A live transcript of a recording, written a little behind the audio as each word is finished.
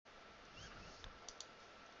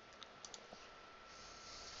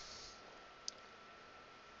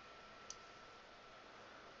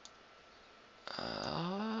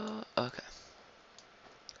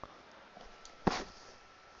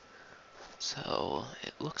So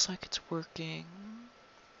it looks like it's working.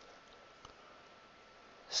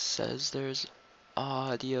 Says there's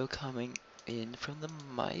audio coming in from the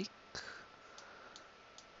mic.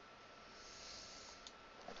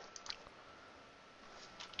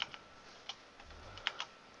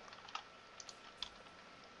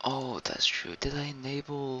 Oh, that's true. Did I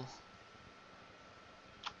enable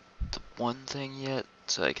the one thing yet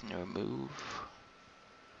so I can remove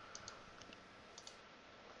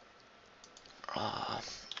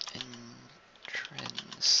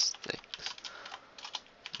intrinsic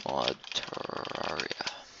mod terraria?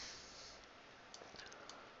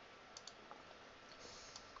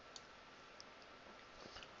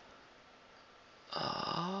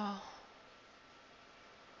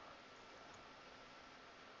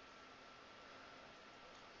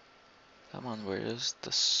 Come on, where is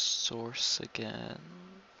the source again?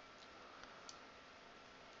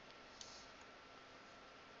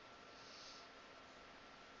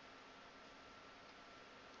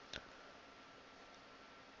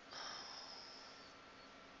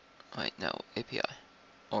 Wait, no, API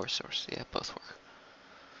or source, yeah, both work.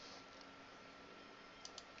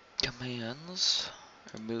 Commands,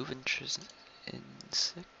 remove intrinsic.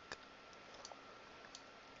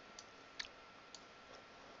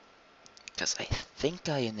 Because I think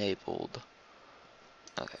I enabled.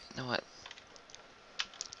 Okay, you know what?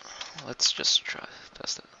 Let's just try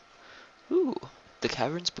test it. Ooh, the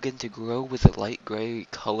caverns begin to grow with a light gray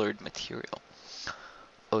colored material.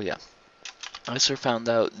 Oh yeah, I also found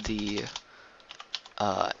out the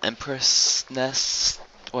Empress Nest,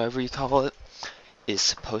 whatever you call it, is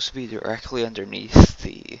supposed to be directly underneath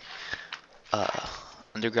the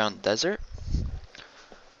underground desert.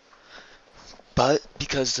 But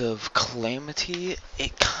because of Calamity,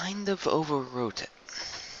 it kind of overwrote it.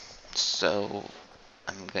 So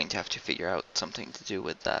I'm going to have to figure out something to do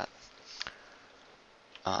with that.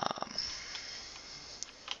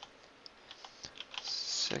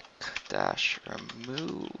 Sick dash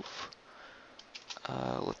remove.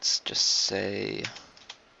 Let's just say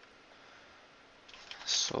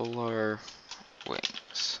solar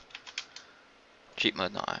wings. Cheat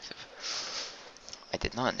mode not active. I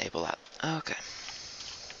did not enable that. Okay.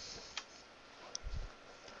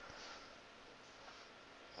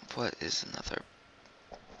 What is another?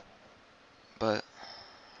 But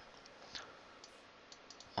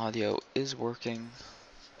audio is working.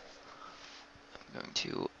 I'm going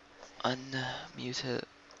to unmute it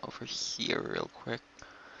over here real quick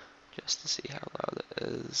just to see how loud it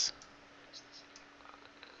is.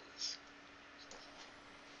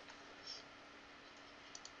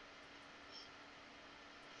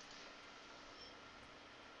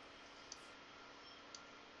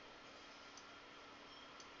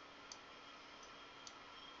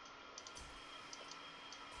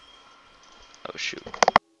 Oh shoot.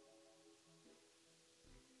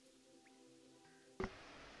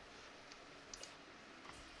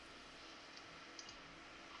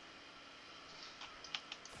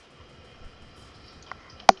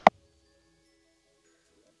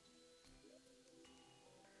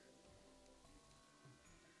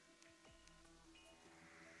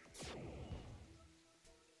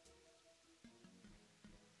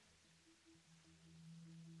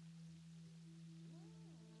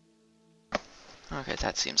 Okay,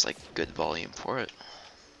 that seems like good volume for it.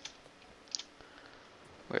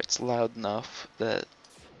 Where it's loud enough that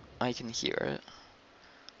I can hear it.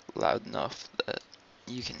 Loud enough that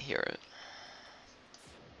you can hear it.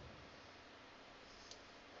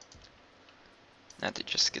 I had to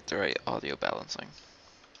just get the right audio balancing.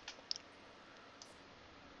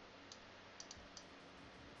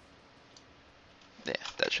 Yeah,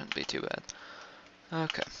 that shouldn't be too bad.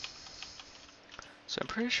 Okay. So I'm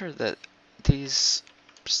pretty sure that these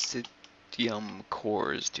obsidian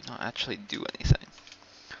cores do not actually do anything.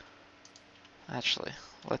 Actually,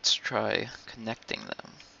 let's try connecting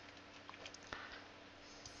them.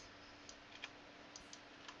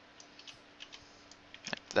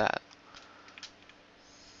 Like that.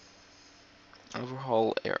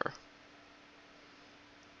 Overhaul error.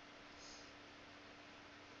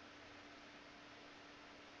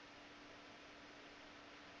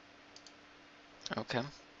 Okay.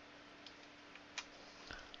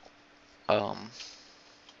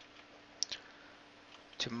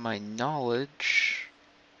 To my knowledge,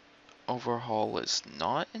 overhaul is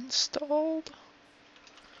not installed,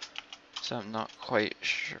 so I'm not quite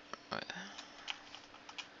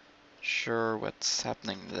sure what's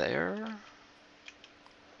happening there.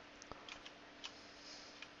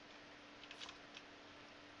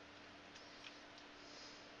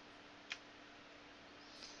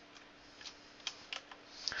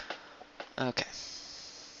 Okay.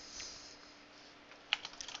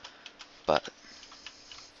 But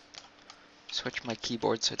switch my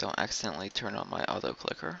keyboard so I don't accidentally turn on my auto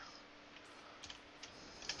clicker.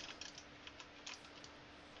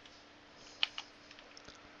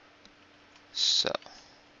 So,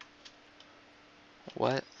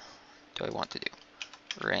 what do I want to do?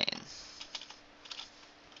 Rain.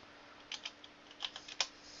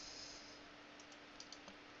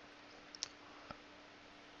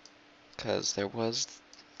 Because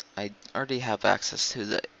I already have access to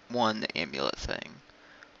the one amulet thing,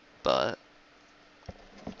 but,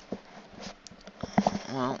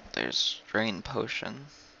 well, there's rain potion.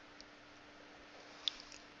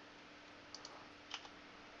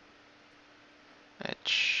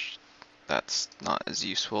 Which, that's not as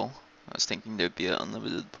useful. I was thinking there'd be an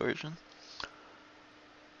unlimited version.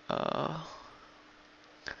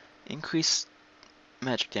 Increase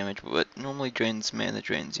magic damage, but normally drains mana,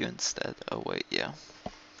 drains you instead. Oh wait, yeah.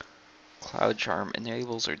 Cloud Charm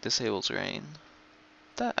enables or disables rain.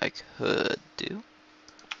 That I could do.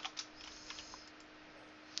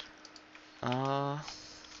 At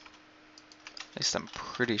least I'm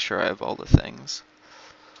pretty sure I have all the things.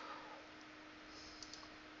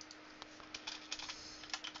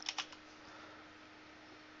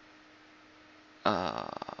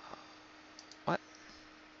 What?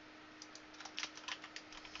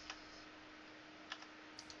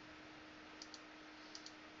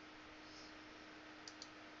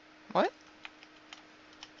 What?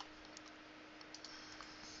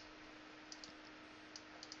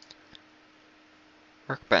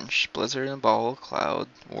 Workbench, blizzard and ball, cloud,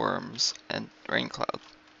 worms, and rain cloud.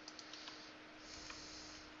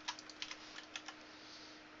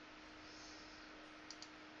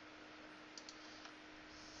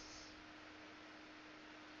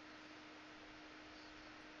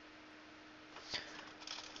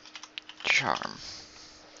 Charm.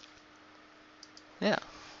 Yeah,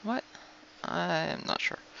 what? I'm not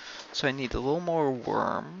sure. So I need a little more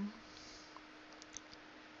worm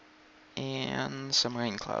and some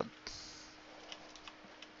rain cloud.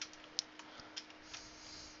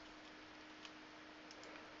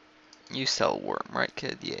 You sell worm, right,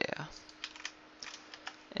 kid? Yeah.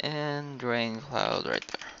 And rain cloud right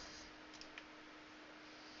there.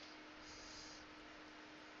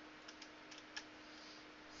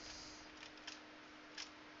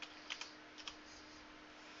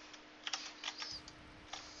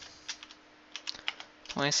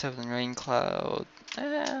 $27 rain cloud.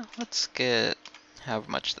 Let's get how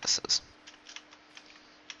much this is.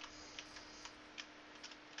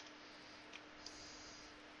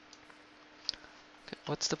 Okay,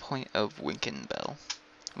 what's the point of Welkin Bell?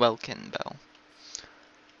 Okay.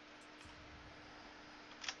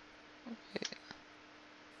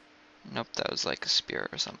 Nope, that was like a spear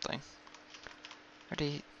or something. I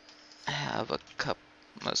already have a cup,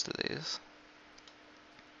 most of these.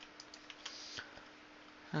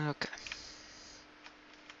 Okay.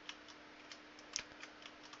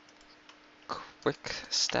 Quick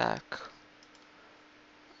stack.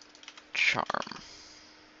 Charm.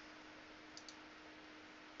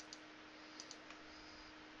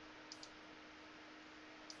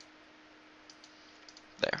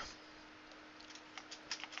 There.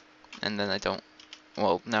 And then I don't,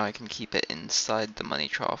 well, now I can keep it inside the money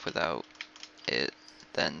trough without it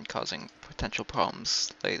then causing potential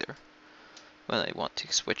problems later when I want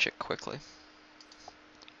to switch it quickly.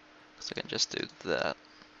 So I can just do that.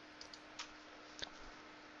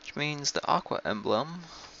 Which means the aqua emblem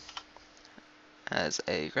has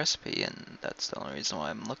a recipe, and that's the only reason why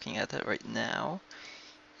I'm looking at it right now.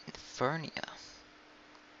 Infernia.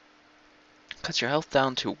 Cuts your health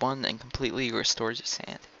down to 1 and completely restores your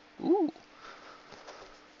sanity. Ooh.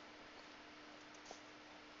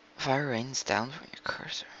 Fire rains down from your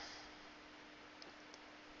cursor.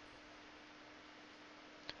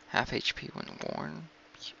 Half HP when worn.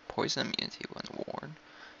 Poison immunity when worn.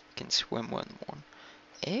 You can swim when worn.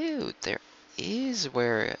 Ew, there is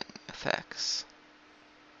wearing effects.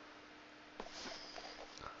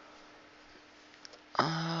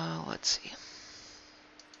 Let's see.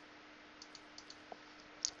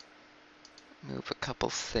 Move a couple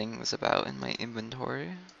things about in my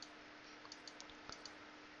inventory.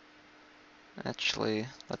 Actually,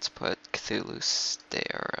 let's put Cthulhu's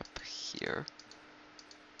Stare up here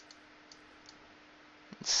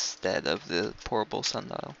instead of the portable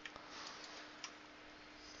sundial.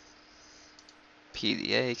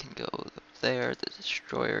 PDA can go up there, the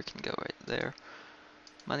Destroyer can go right there.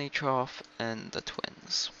 Money Trough and the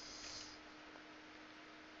Twins.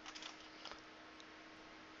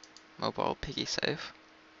 Mobile Piggy Safe.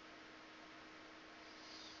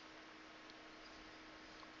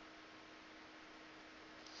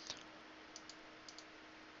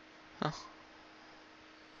 Huh.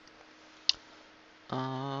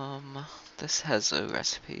 This has a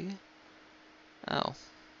recipe. Oh.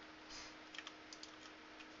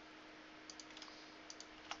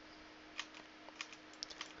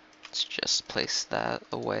 Let's just place that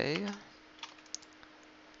away.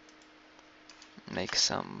 Make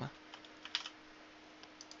some.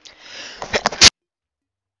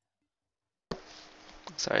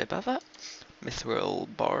 Sorry about that. Mithril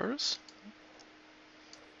bars.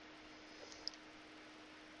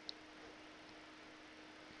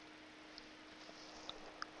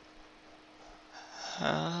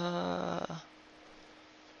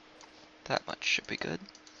 That much should be good.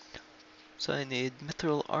 So I need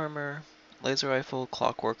mithril armor, laser rifle,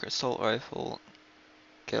 clockwork assault rifle,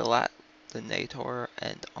 Galatinator,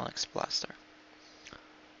 and onyx blaster.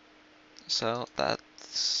 So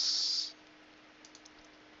that's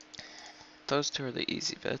those two are the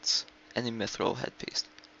easy bits. Any mithril headpiece.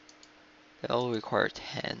 They'll require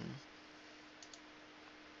 10.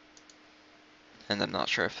 And I'm not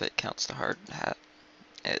sure if it counts the hard hat.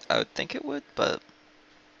 I would think it would, but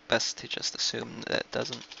best to just assume that it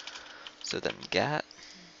doesn't. So then Gat.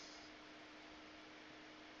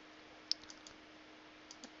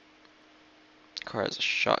 Requires a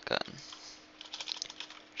shotgun.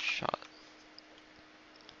 Shot.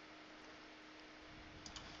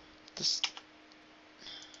 This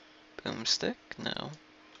boomstick? No.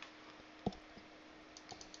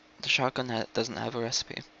 The shotgun doesn't have a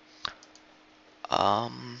recipe.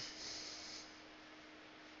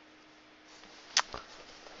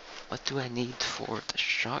 What do I need for the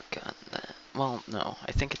shotgun then? Well, no,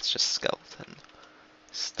 I think it's just skeleton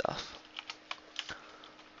stuff.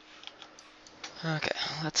 Okay,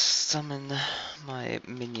 let's summon my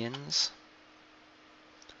minions.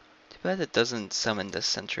 Too bad it doesn't summon the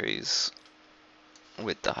sentries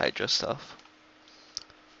with the Hydra stuff.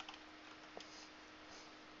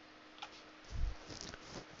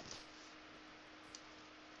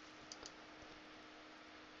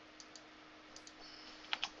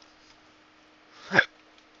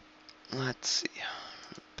 Let's see.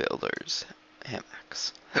 Builders,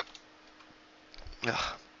 hammocks.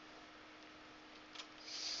 Ugh.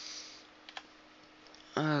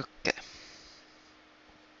 Okay.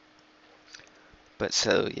 But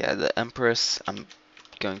so, yeah, the Empress, I'm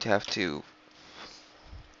going to have to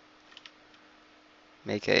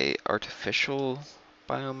make a artificial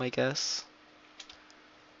biome, I guess.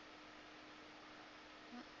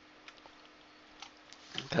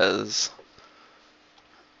 Because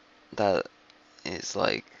that is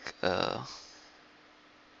like,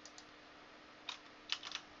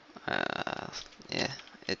 yeah,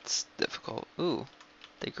 it's difficult. Ooh,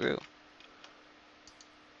 they grew.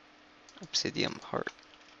 Obsidian heart.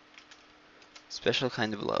 Special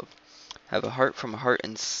kind of love. Have a heart from a heart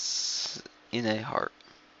in a heart.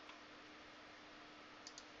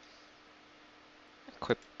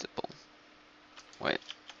 Equipable. Wait.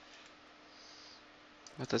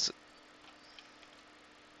 What does it?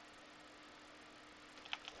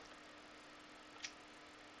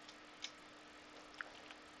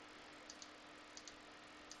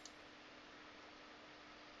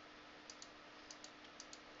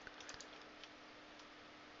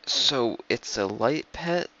 So it's a light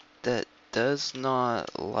pet that does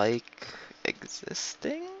not like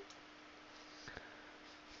existing?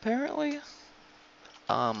 Apparently?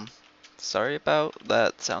 Sorry about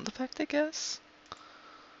that sound effect, I guess?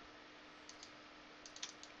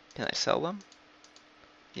 Can I sell them?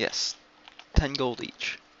 Yes. 10 gold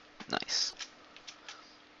each. Nice.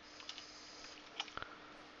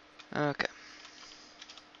 Okay.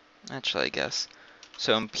 Actually, I guess.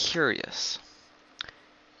 So Imperius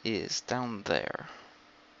is down there.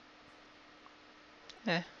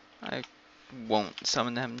 I won't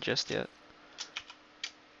summon him just yet.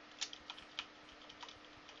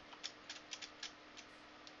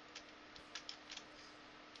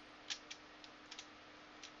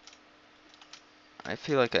 I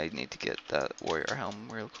feel like I need to get that warrior helm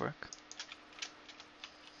real quick.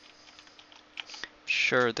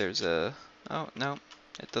 Sure, there's a... Oh, no.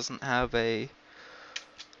 It doesn't have a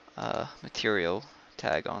material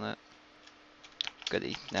tag on it.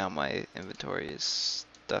 Goody. Now my inventory is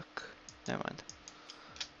stuck. Never mind.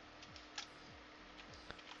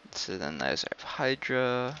 So then there's our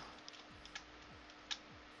Hydra.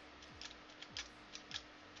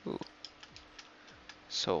 Ooh.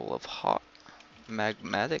 Soul of Hot.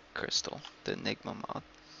 Magmatic Crystal. The Enigma mod.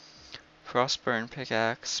 Frostburn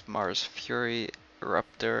Pickaxe. Mars Fury.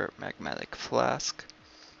 Eruptor. Magmatic Flask.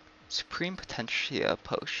 Supreme Potentia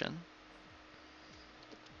Potion.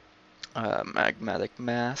 Magmatic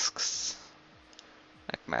Masks.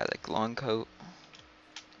 Magmatic long coat.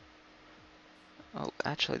 Oh,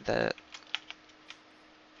 actually that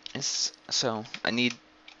is, so I need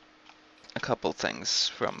a couple things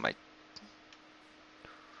from my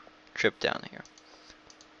trip down here.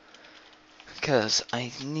 Because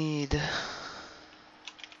I need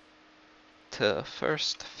to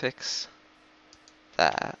first fix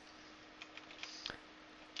that,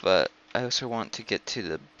 but I also want to get to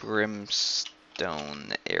the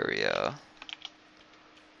brimstone area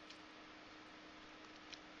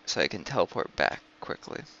so I can teleport back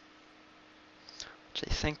quickly, which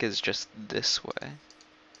I think is just this way.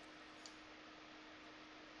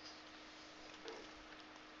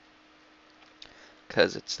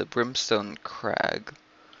 Because it's the brimstone crag.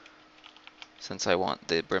 Since I want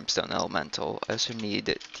the brimstone elemental, I also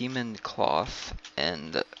need demon cloth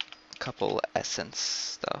and a couple essence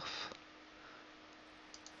stuff.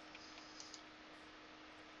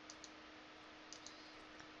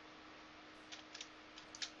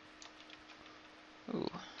 Ooh,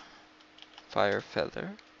 fire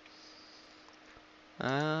feather.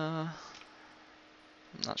 I'm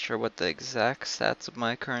not sure what the exact stats of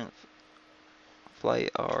my current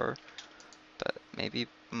flight are, but maybe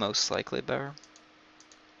most likely better.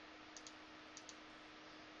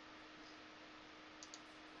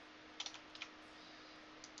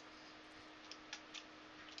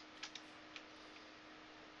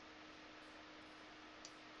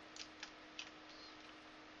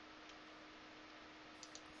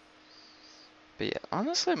 But yeah,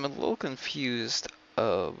 honestly, I'm a little confused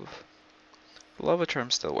of Lava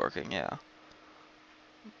Charm's still working, yeah.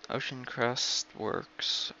 Ocean Crest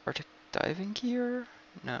works. Arctic diving gear?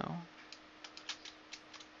 No.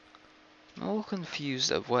 I'm a little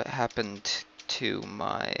confused of what happened to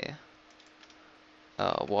my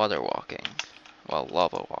water walking. Well,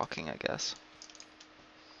 lava walking, I guess.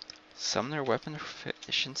 Summoner weapon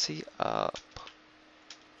efficiency up.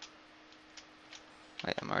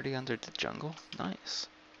 Wait, I'm already under the jungle? Nice.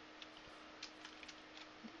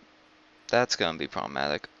 That's gonna be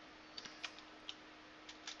problematic.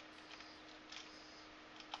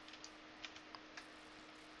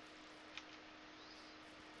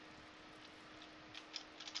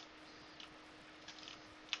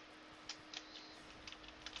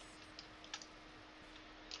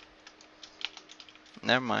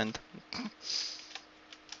 Never mind.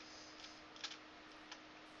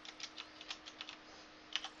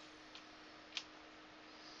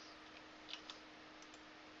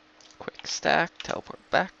 Quick stack, teleport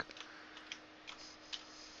back.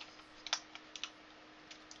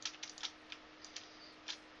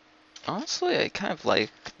 Honestly, I kind of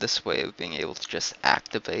like this way of being able to just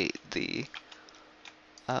activate the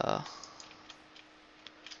uh,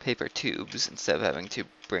 paper tubes instead of having to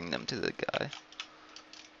bring them to the guy.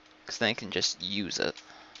 Because then I can just use it.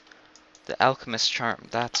 The alchemist charm,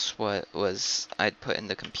 that's what I'd put in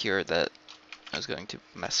the computer that I was going to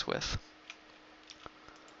mess with.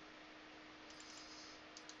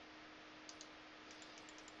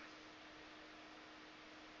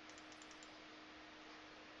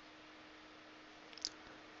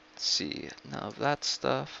 Let's see, none of that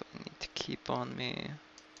stuff I need to keep on me.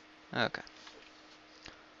 Okay.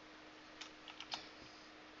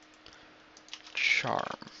 Charm.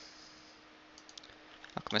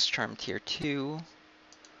 Alchemist charm tier 2.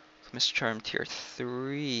 Alchemist charm tier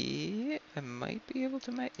 3. I might be able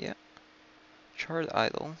to make, yeah. Charred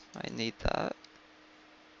idol, I need that.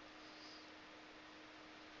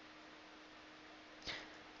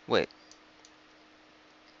 Wait.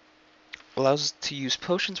 Allows us to use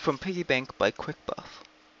potions from piggy bank by quick buff.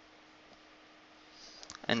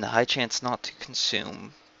 And the high chance not to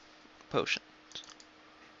consume potion.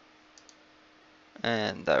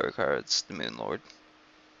 And that regards the Moon Lord.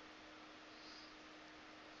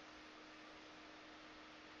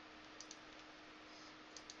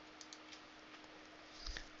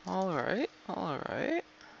 Alright, alright.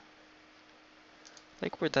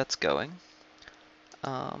 Like where that's going.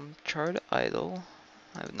 Charred idol.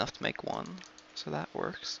 I have enough to make one, so that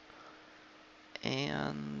works.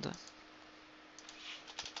 And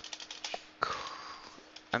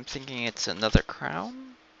I'm thinking it's another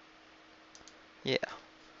crown? Yeah.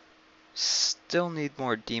 Still need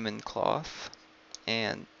more demon cloth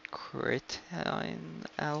and critine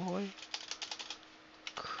alloy.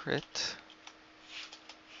 Crit.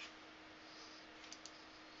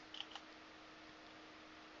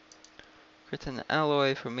 Critine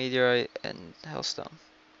alloy for meteorite and hellstone.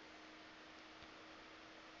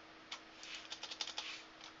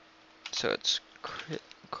 So it's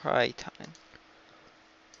critine.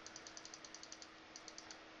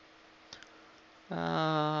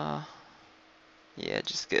 Yeah. Yeah,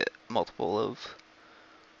 just get multiple of,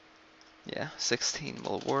 yeah, 16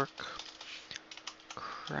 will work.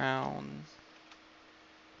 Crown.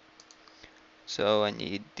 So I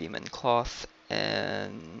need demon cloth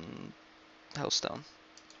and hellstone.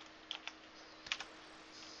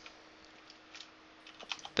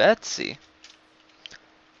 Betsy.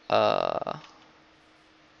 Uh,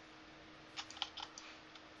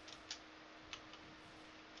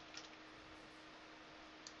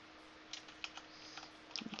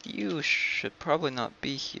 you should probably not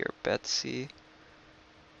be here, Betsy.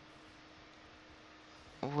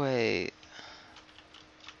 Wait.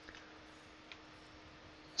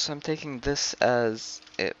 So I'm taking this as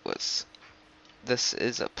it was. This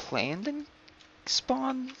is a planned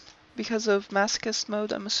spawn because of masochist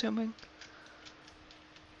mode, I'm assuming.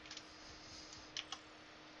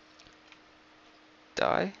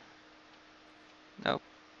 Die? Nope.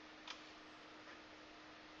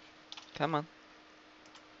 Come on.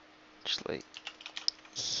 Just like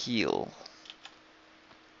heal.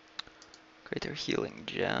 Greater healing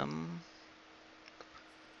gem.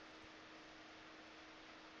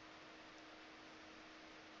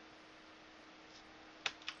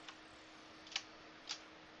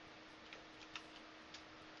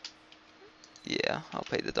 Yeah, I'll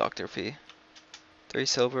pay the doctor fee. 3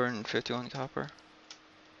 silver and 51 copper.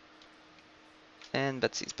 And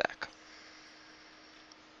Betsy's back.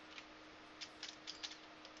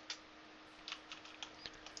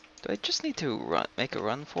 Do I just need to make a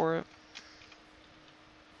run for it?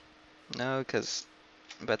 No, because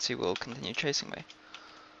Betsy will continue chasing me.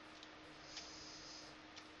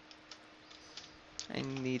 I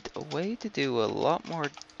need a way to do a lot more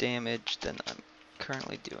damage than I'm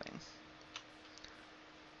currently doing.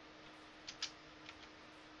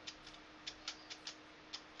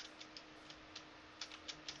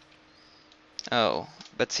 Oh,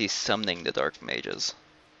 Betsy's summoning the dark mages.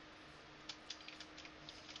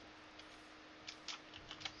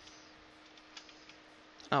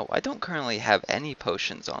 Oh, I don't currently have any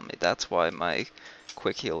potions on me. That's why my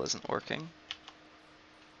quick heal isn't working.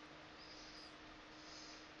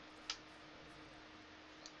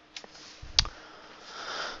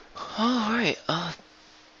 Alright,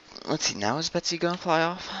 let's see, now is Betsy gonna fly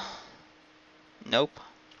off? Nope.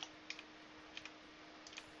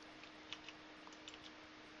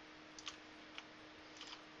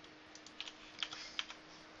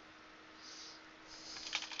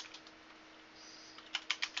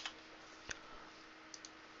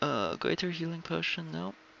 Greater healing potion,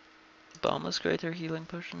 nope. Bombless greater healing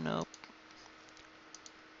potion, nope.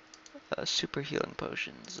 Super healing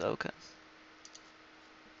potions, okay.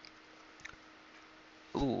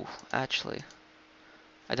 Ooh, actually,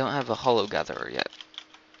 I don't have a hollow gatherer yet.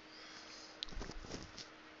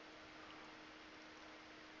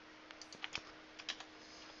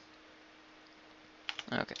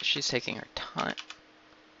 Okay, she's taking her time.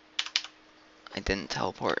 I didn't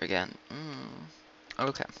teleport again.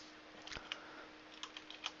 Okay.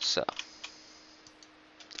 So,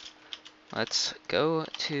 let's go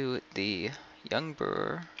to the young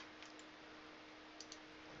brewer.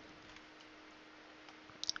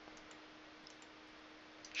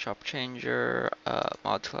 Shop changer,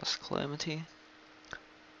 mod class calamity.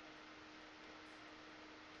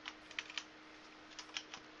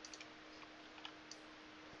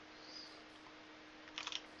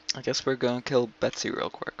 I guess we're gonna kill Betsy real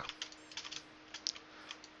quick.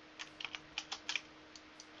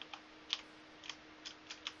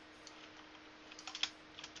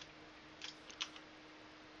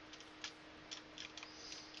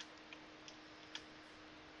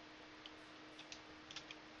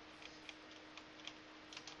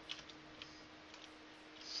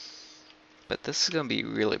 But this is gonna be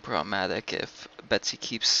really problematic if Betsy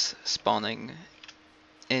keeps spawning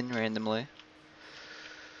in randomly.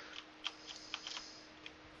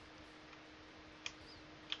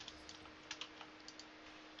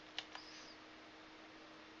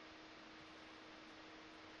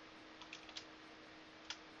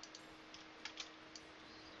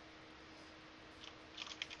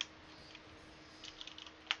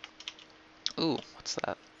 Ooh, what's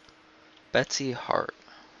that? Betsy Heart.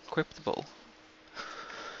 Equipable.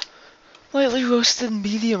 Lightly roasted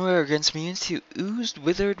medium rare against immune to oozed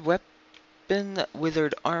withered weapon,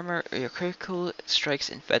 withered armor, your critical strikes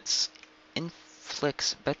inflicts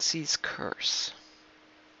Betsy's curse.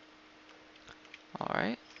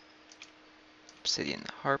 Alright. Obsidian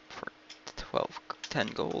harp for 10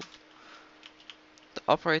 gold. The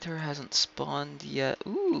operator hasn't spawned yet.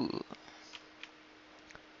 Ooh.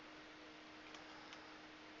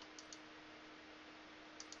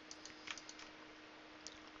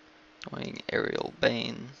 Going aerial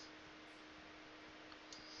bane.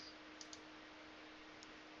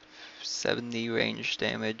 70 range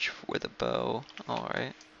damage with a bow.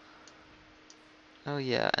 Alright. Oh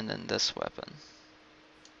yeah, and then this weapon.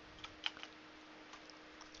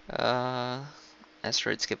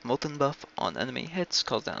 Asteroids give molten buff on enemy hits,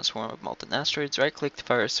 calls down a swarm of molten asteroids. Right click to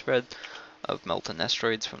fire a spread of molten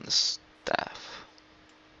asteroids from the staff.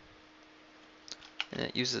 And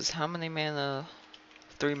it uses how many mana?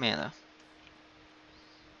 3 mana.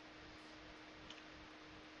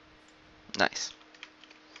 Nice.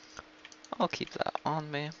 I'll keep that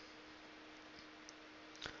on me.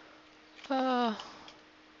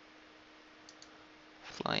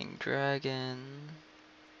 Flying dragon.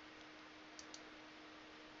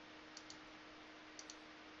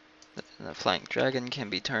 The flying dragon can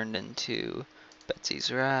be turned into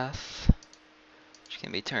Betsy's Wrath, which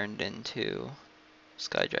can be turned into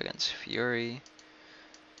Sky Dragon's Fury,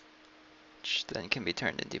 which then can be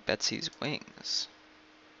turned into Betsy's Wings,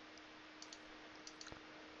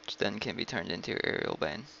 which then can be turned into Aerial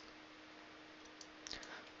Bane.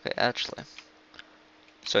 Okay, actually,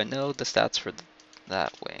 so I know the stats for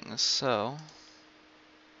that wing, so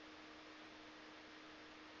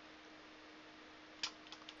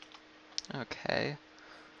okay,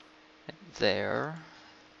 there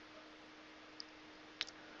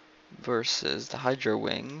versus the Hydra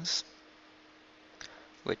wings,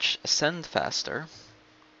 which ascend faster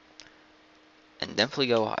and definitely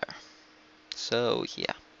go higher. So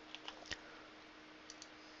yeah.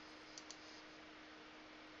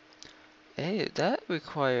 Hey, that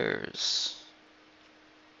requires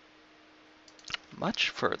much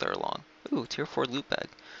further along. Ooh, tier 4 loot bag.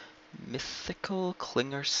 Mythical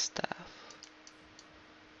Clinger Staff.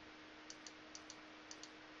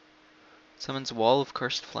 Summons Wall of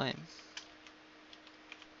Cursed Flame.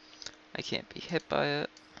 I can't be hit by it,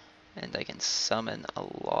 and I can summon a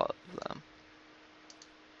lot of them.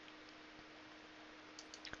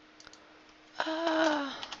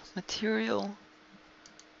 Material,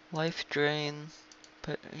 Life Drain,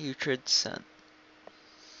 Putrid Scent.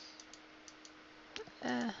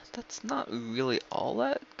 That's not really all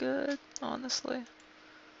that good, honestly.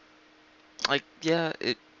 Like, yeah,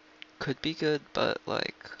 it could be good, but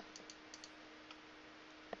like...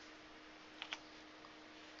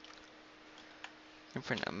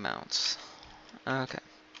 different amounts. Okay.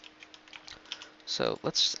 So,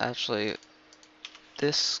 let's actually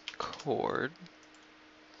discord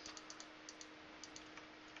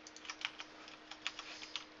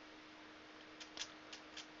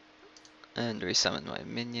and resummon my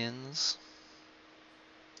minions.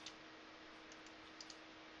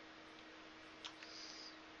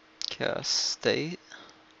 Chaos State.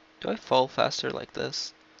 Do I fall faster like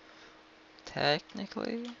this?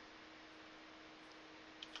 Technically?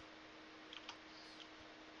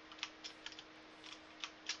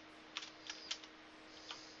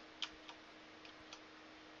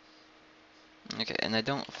 Okay, and I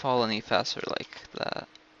don't fall any faster like that.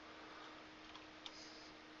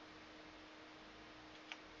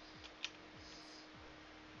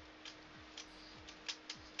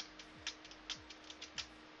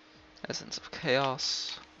 Essence of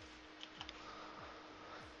Chaos.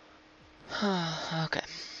 Okay.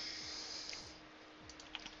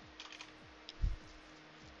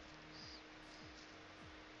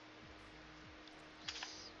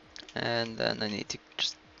 And then I need to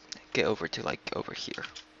just get over to like over here.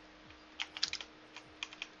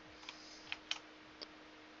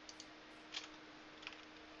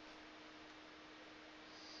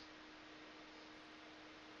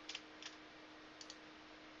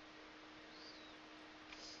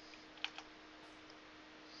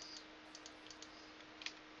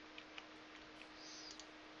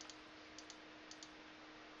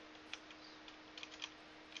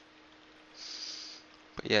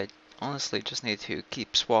 But yeah, I honestly just need to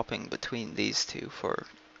keep swapping between these two for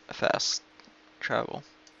a fast travel.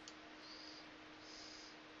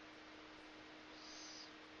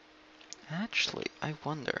 Actually, I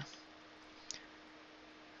wonder.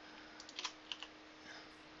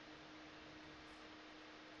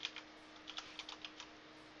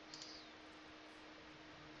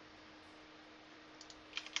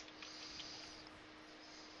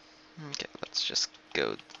 Okay, let's just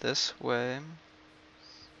go this way.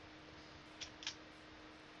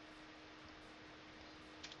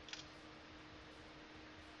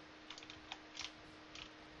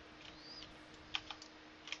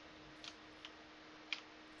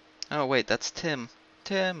 Oh wait, that's Tim.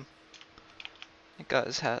 Tim! I got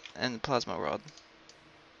his hat and plasma rod.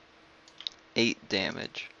 8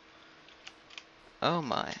 damage. Oh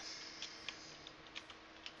my.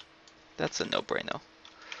 That's a no-brainer.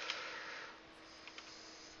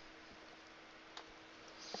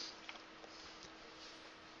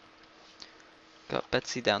 Got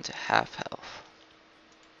Betsy down to half health.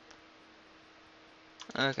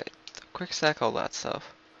 Okay, quick stack all that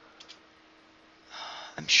stuff.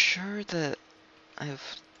 I'm sure that I have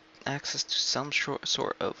access to some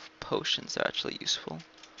sort of potions that are actually useful.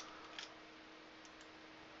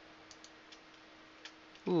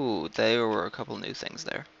 Ooh, there were a couple new things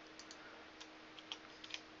there.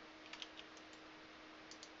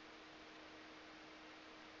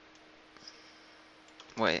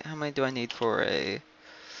 Wait, how many do I need for a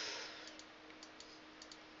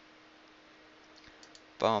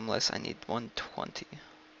bombless? I need 120.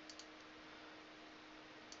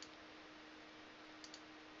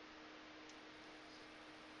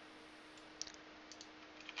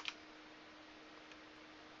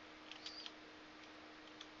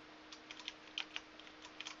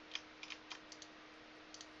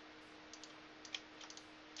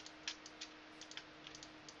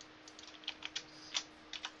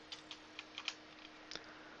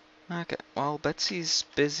 Okay, while Betsy's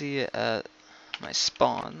busy at my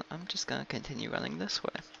spawn, I'm just gonna continue running this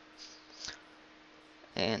way.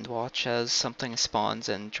 And watch as something spawns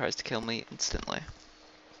and tries to kill me instantly.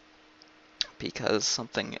 Because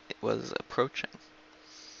something was approaching.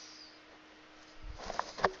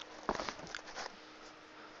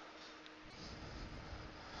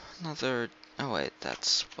 Another... oh wait,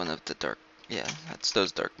 that's one of the dark... yeah, that's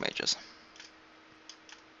those dark mages.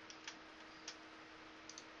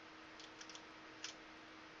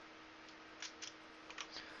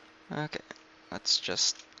 Okay, let's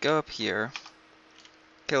just go up here,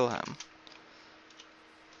 kill him,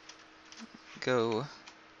 go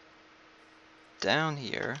down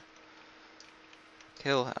here,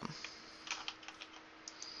 kill him.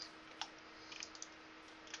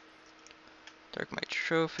 Dark Mage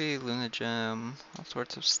Trophy, Luna Gem, all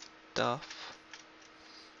sorts of stuff.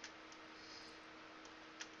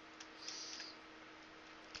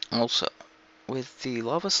 Also, with the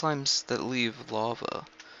lava slimes that leave lava,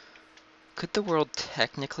 could the world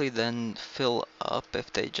technically then fill up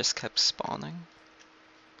if they just kept spawning?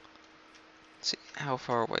 Let's see, how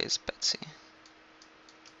far away is Betsy?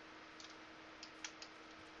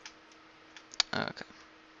 Okay.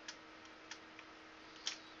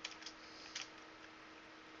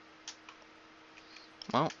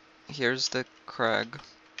 Well, here's the crag.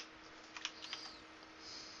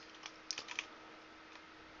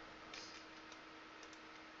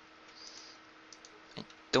 I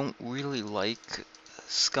don't really like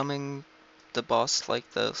scumming the boss like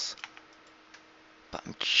this, but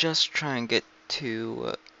I'm just trying to get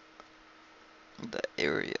to the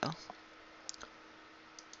area.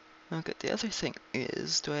 Okay, the other thing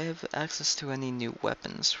is, do I have access to any new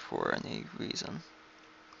weapons for any reason?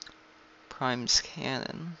 Prime's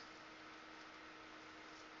cannon.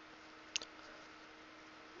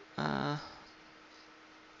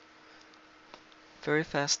 Very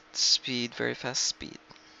fast speed, very fast speed.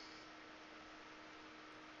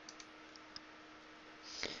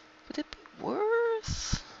 Would it be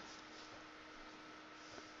worth?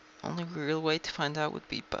 Only real way to find out would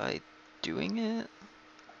be by doing it.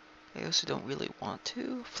 I also don't really want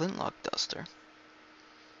to. Flintlock duster.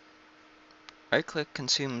 Right click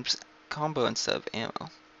consumes combo instead of ammo.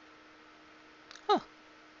 Huh.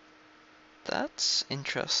 That's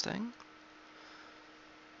interesting.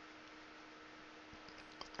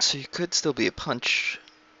 So you could still be a punch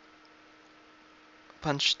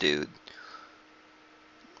dude,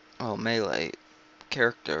 well, melee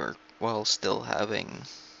character, while still having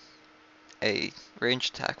a range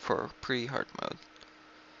attack for pre-hard mode.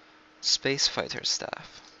 Space Fighter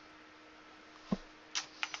Staff.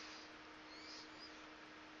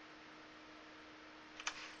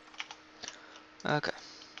 Okay.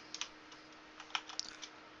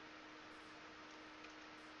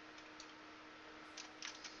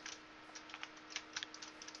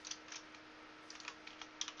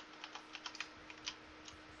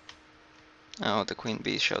 Oh, the queen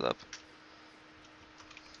bee showed up.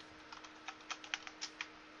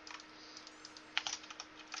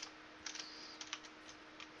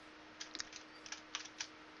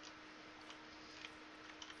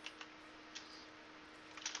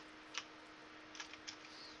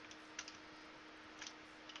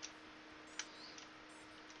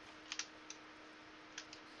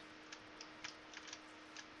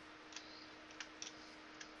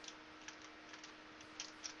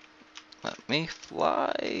 Let me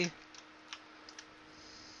fly.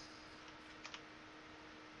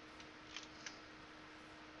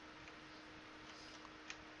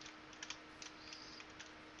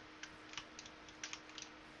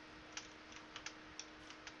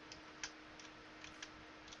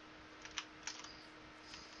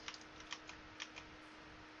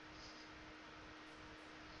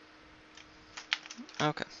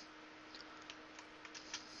 Okay.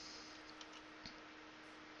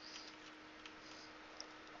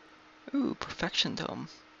 Ooh, perfection tome.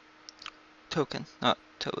 Token, not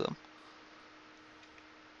totem.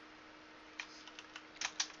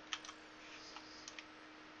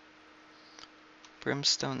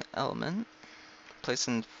 Brimstone element. Place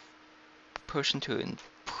in potion to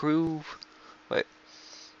improve. Wait.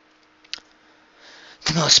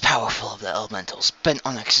 The most powerful of the elementals, bent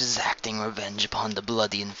on exacting revenge upon the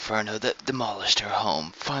bloody inferno that demolished her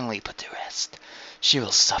home, finally put to rest. She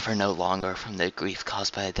will suffer no longer from the grief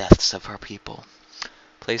caused by the deaths of her people.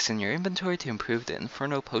 Place in your inventory to improve the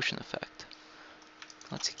inferno potion effect.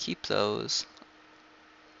 Let's keep those.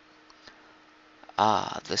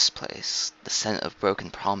 Ah, this place. The scent of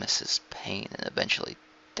broken promises, pain, and eventually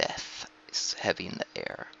death is heavy in the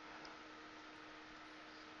air.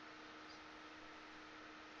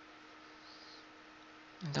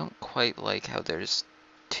 I don't quite like how there's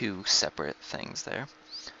two separate things there.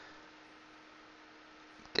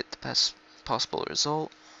 Get the best possible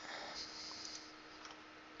result.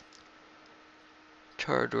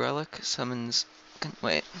 Charred relic summons.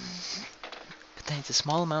 Wait. Contains a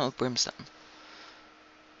small amount of brimstone.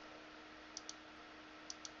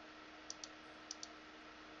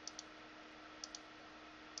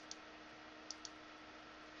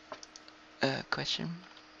 Question?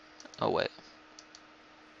 Oh, wait.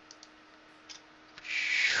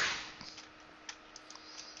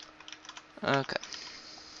 Okay.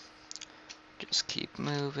 Just keep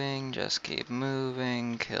moving,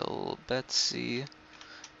 kill Betsy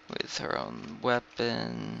with her own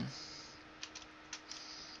weapon.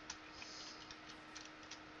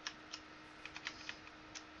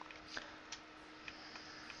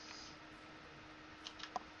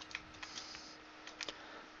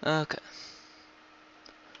 Okay.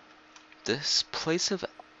 This place of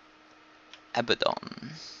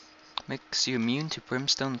Abaddon makes you immune to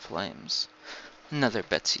brimstone flames. Another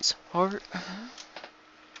Betsy's heart.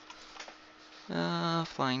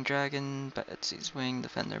 Flying dragon, Betsy's wing,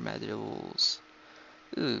 defender medals.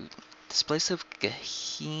 Ooh, this place of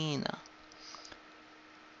Gehenna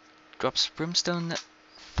drops brimstone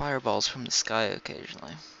fireballs from the sky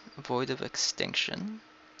occasionally. Void of extinction.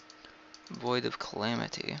 Void of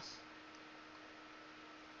calamity.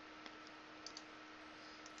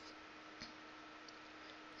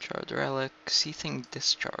 Charred relic, seething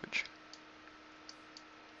discharge.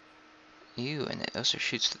 Ew, and it also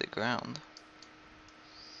shoots to the ground.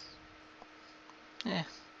 Eh.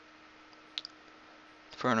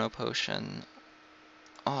 Inferno potion.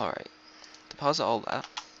 Alright. Deposit all that.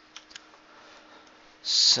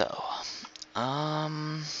 So,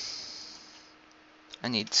 I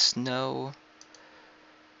need snow.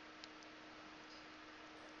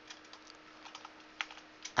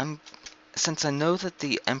 Since I know that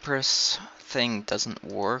the Empress thing doesn't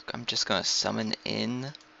work, I'm just gonna summon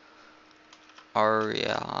in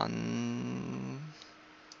Ariane.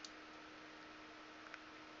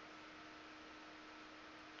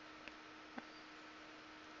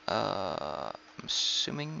 I'm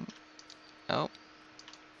assuming. Oh.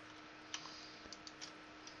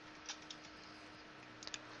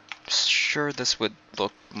 Sure, this would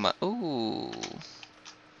look. Ooh.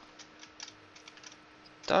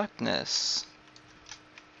 Darkness.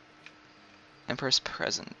 Emperor's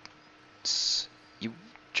presence. You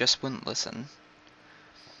just wouldn't listen.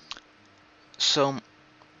 So.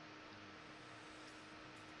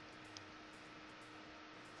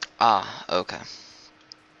 Ah, okay.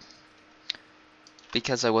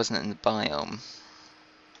 Because I wasn't in the biome.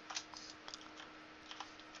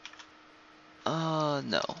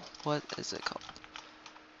 No. What is it called?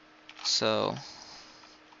 So.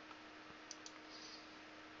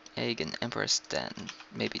 Egg and Empress Den.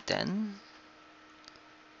 Maybe Den?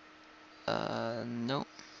 Nope.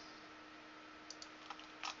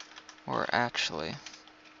 Or actually,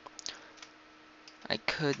 I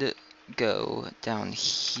could go down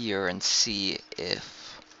here and see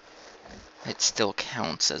if it still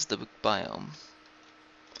counts as the biome.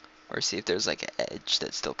 Or see if there's like an edge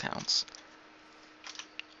that still counts.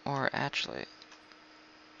 Or actually,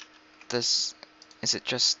 is it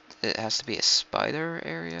just, it has to be a spider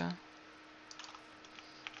area?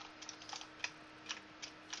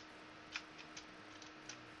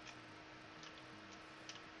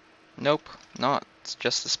 Nope, not. It's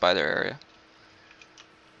just the spider area.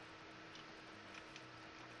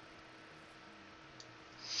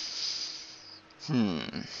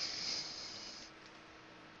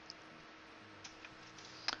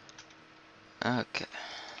 Okay.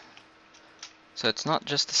 So it's not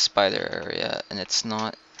just the spider area, and it's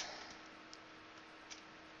not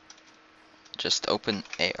just open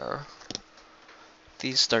air.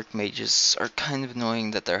 These dark mages are kind of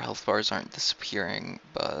annoying that their health bars aren't disappearing,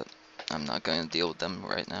 but I'm not going to deal with them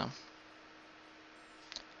right now.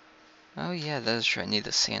 Oh yeah, that is true. I need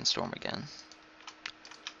the sandstorm again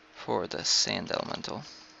for the sand elemental.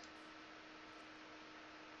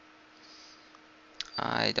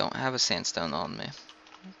 I don't have a sandstone on me.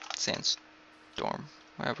 Sandstorm,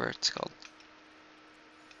 whatever it's called.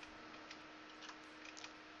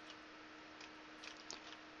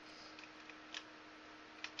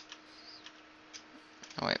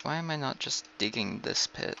 Oh wait, why am I not just digging this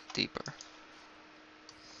pit deeper?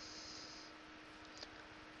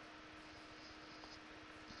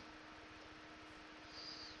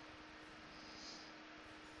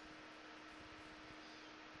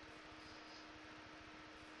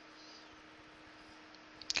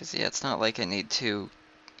 Because yeah, it's not like I need to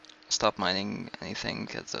stop mining anything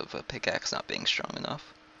because of a pickaxe not being strong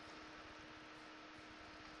enough.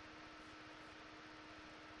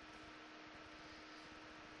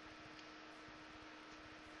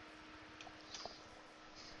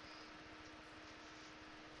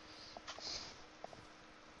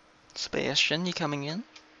 Sebastian, you coming in?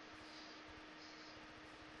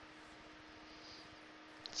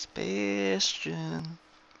 Sebastian.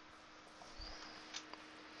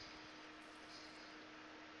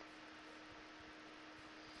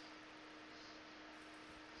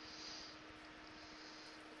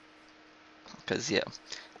 Because yeah,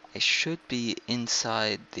 I should be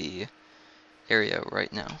inside the area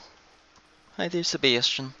right now. Hi there,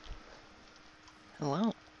 Sebastian.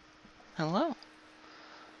 Hello. Hello.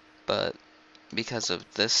 But because of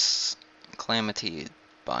this calamity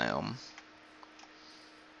biome,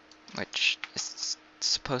 which is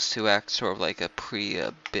supposed to act sort of like a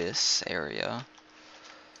pre-abyss area,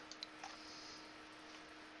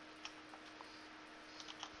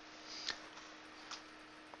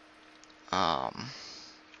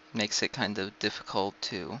 makes it kind of difficult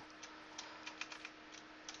to,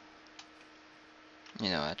 you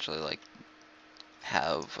know, actually like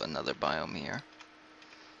have another biome here.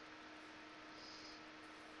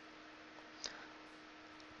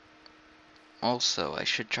 Also, I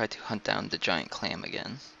should try to hunt down the giant clam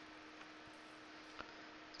again,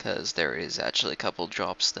 because there is actually a couple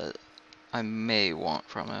drops that I may want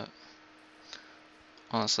from it.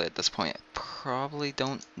 Honestly, at this point, I probably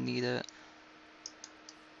don't need it,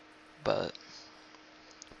 but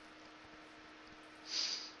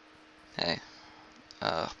hey,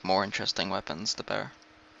 more interesting weapons, the better.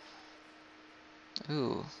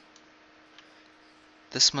 Ooh,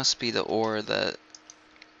 this must be the ore that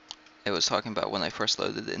it was talking about when I first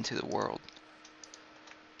loaded it into the world.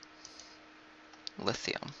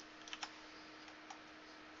 Lithium.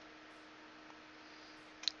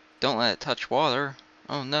 Don't let it touch water.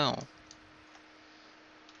 Oh no.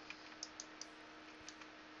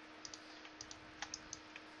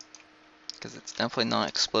 Because it's definitely not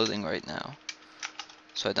exploding right now.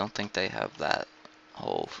 So I don't think they have that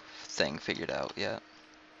whole thing figured out yet.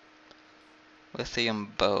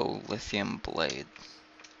 Lithium bow, lithium blade.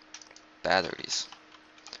 Batteries.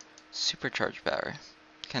 Supercharged battery.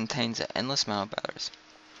 Contains an endless amount of batteries.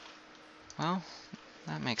 Well,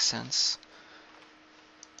 that makes sense.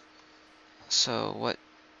 So what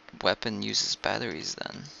weapon uses batteries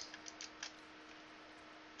then?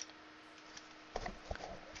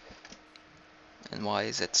 And why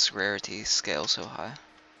is its rarity scale so high?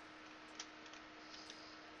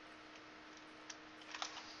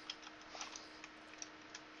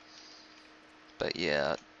 But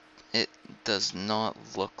yeah, it does not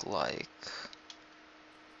look like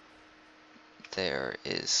there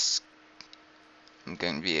is... I'm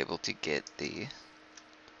going to be able to get the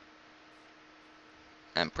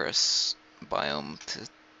Empress biome to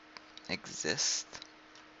exist.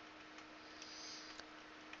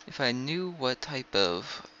 If I knew what type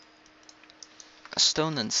of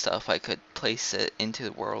stone and stuff, I could place it into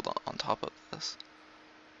the world on top of this.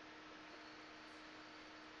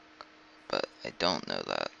 But I don't know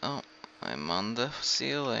that. Oh, I'm on the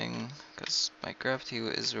ceiling, because my gravity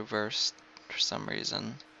is reversed for some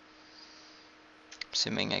reason.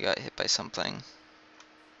 Assuming I got hit by something.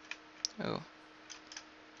 Oh.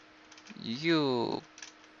 You,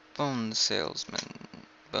 Bones Salesman.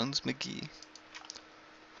 Bones McGee.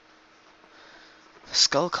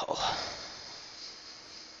 Skull Call.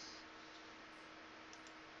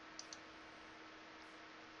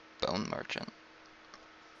 Bone Merchant.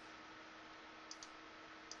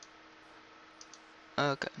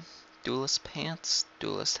 Okay. Duelist Pants,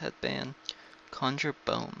 Duelist Headband, Conjure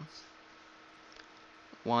Bone.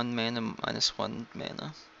 1 mana, -1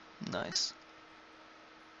 mana. Nice.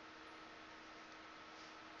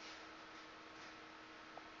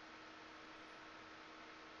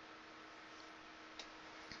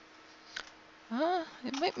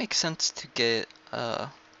 It might make sense to get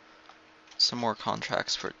some more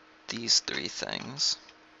contracts for these three things.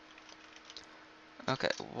 Okay,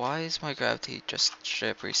 why is my gravity just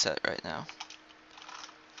straight up reset right now?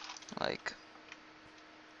 Like,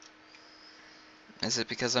 is it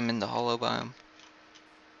because I'm in the hollow biome?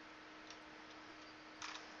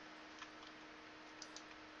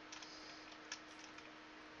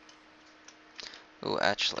 Oh,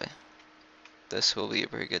 actually, this will be a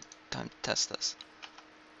very good time to test this.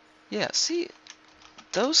 Yeah, see,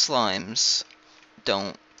 those slimes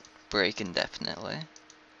don't break indefinitely.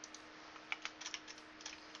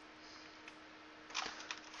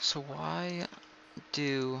 So why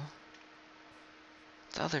do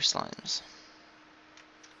the other slimes?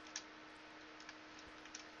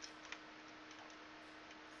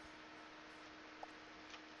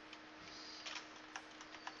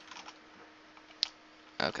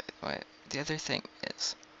 Okay, wait. The other thing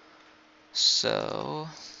is, so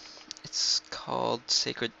it's called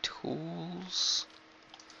Sacred Tools.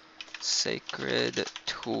 Sacred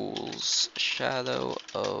Tools, Shadow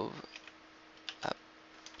of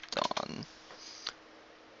Dawn.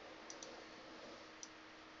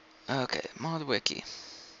 Okay, mod wiki.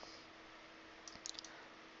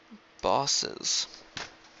 Bosses.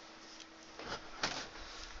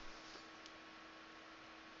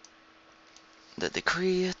 The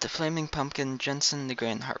Decree, the Flaming Pumpkin, Jensen, the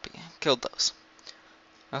Grand Harpy. Killed those.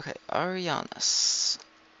 Okay, Arianas.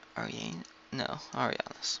 No,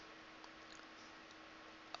 Arianas.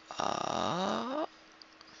 Uh...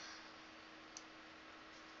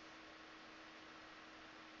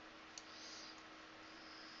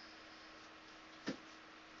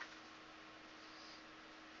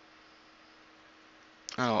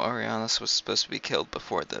 Oh, Arianas was supposed to be killed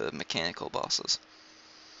before the mechanical bosses.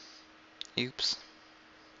 Oops.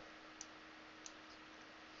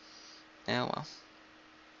 Yeah, well.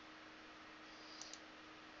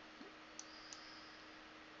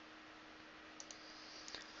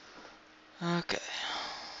 Okay.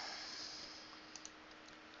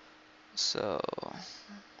 So...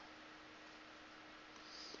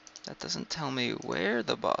 that doesn't tell me where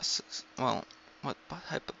the boss is. Well, what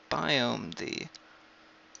type of biome the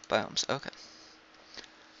biomes. Okay.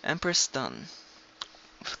 Empress Dun.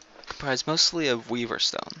 Comprised mostly of Weaver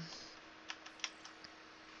Stone.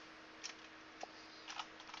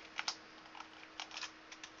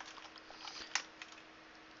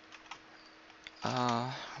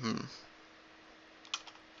 Uh, hmm.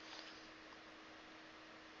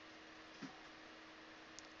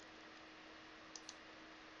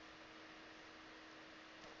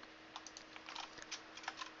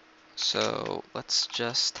 So, let's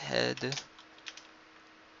just head...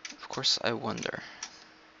 Of course, I wonder.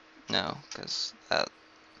 No, because that...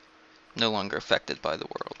 no longer affected by the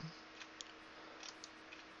world.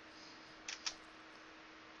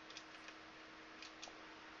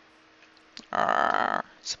 Arrgh,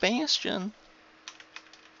 Sebastian!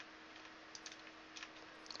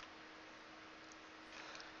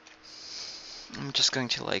 I'm just going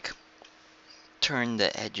to, like, turn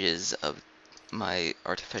the edges of my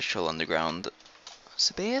artificial underground.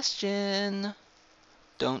 Sebastian!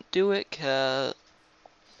 Don't do it, cat.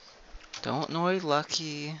 Don't annoy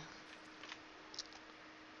Lucky.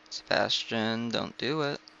 Sebastian, don't do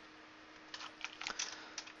it.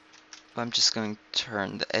 I'm just going to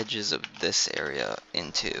turn the edges of this area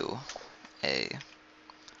into a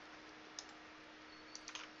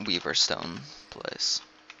Weaver Stone place.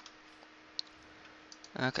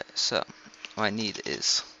 Okay, so what I need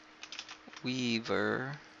is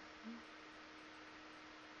Weaver.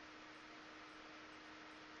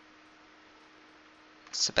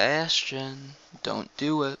 Sebastian, don't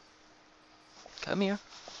do it. Come here.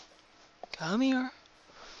 Come here.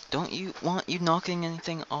 Don't you want you knocking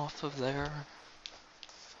anything off of there?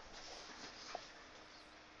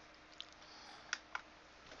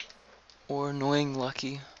 Or annoying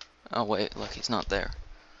Lucky. Oh wait, Lucky's not there.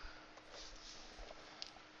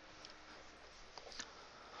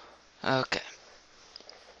 Okay.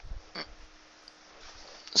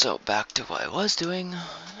 So back to what I was doing.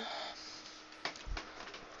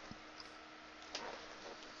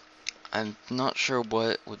 I'm not sure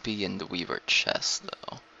what would be in the Weaver chest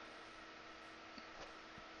though.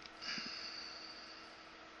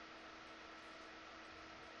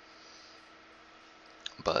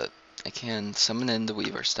 But I can summon in the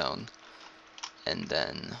Weaver Stone and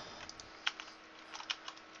then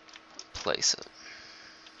place it.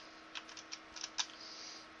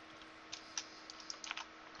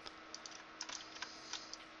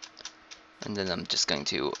 And then I'm just going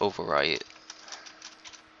to overwrite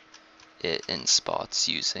it in spots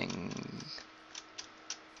using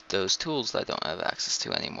those tools that I don't have access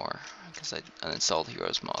to anymore because I uninstalled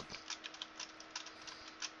Heroes mod.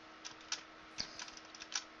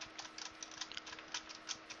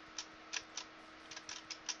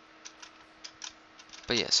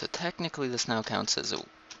 But yeah, so technically this now counts as a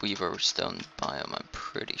Weaver Stone biome, I'm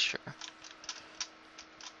pretty sure.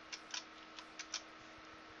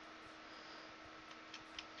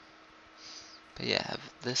 But yeah,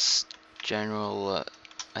 have this general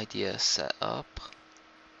idea set up.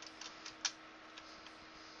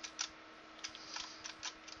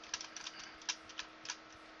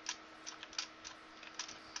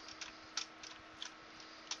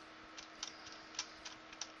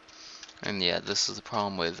 And yeah, this is the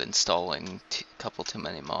problem with installing a couple too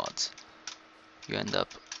many mods. You end up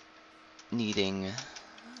needing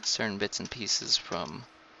certain bits and pieces from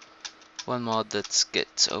one mod that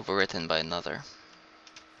gets overwritten by another.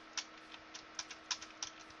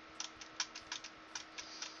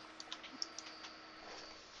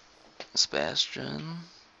 Sebastian,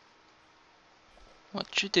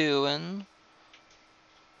 what you doing?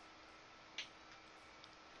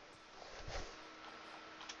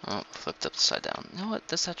 Oh, flipped upside down. You know what?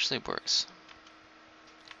 This actually works.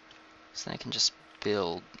 So then I can just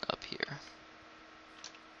build up here.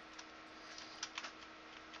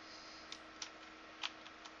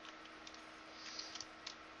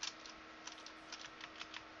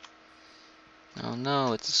 Oh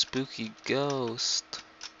no, it's a spooky ghost.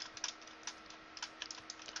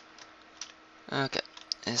 Okay,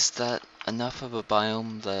 is that enough of a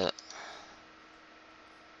biome that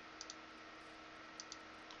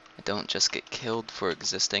I don't just get killed for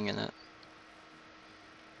existing in it?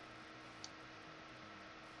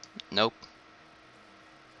 Nope.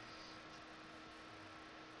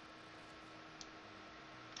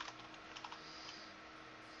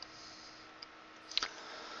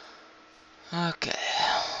 Okay.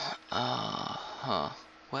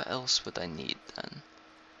 What else would I need then?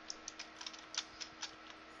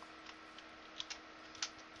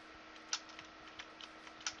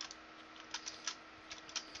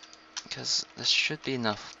 Because this should be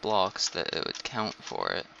enough blocks that it would count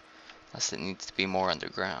for it, unless it needs to be more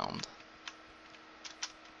underground.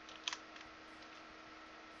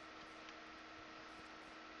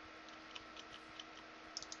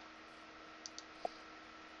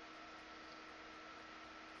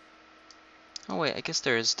 Oh wait, I guess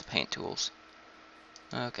there is the paint tools.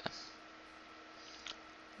 Okay.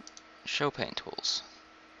 Show paint tools.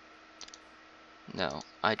 No,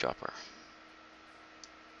 eyedropper.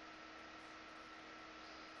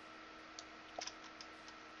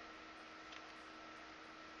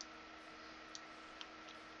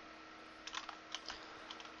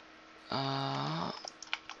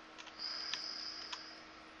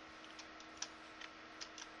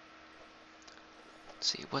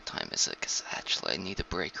 Let's see, what time is it? Because actually I need a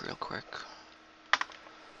break real quick.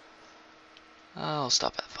 I'll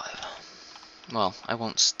stop at 5. Well, I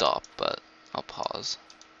won't stop, but I'll pause.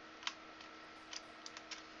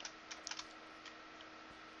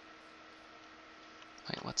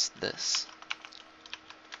 Wait, what's this?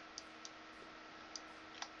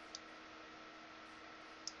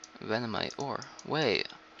 Venomite ore. Wait.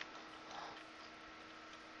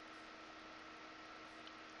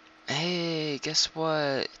 Hey, guess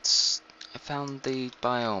what? I found the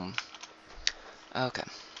biome. Okay.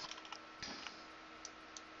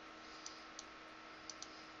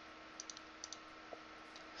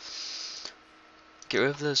 Get rid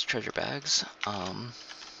of those treasure bags.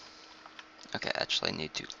 Okay, actually I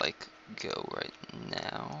need to, like, go right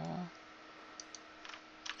now.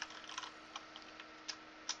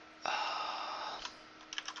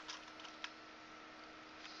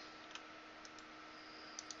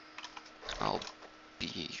 I'll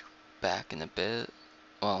be back in a bit.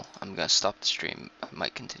 Well, I'm gonna stop the stream. I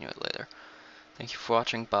might continue it later. Thank you for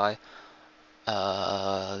watching. Bye.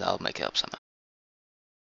 I'll make it up somehow.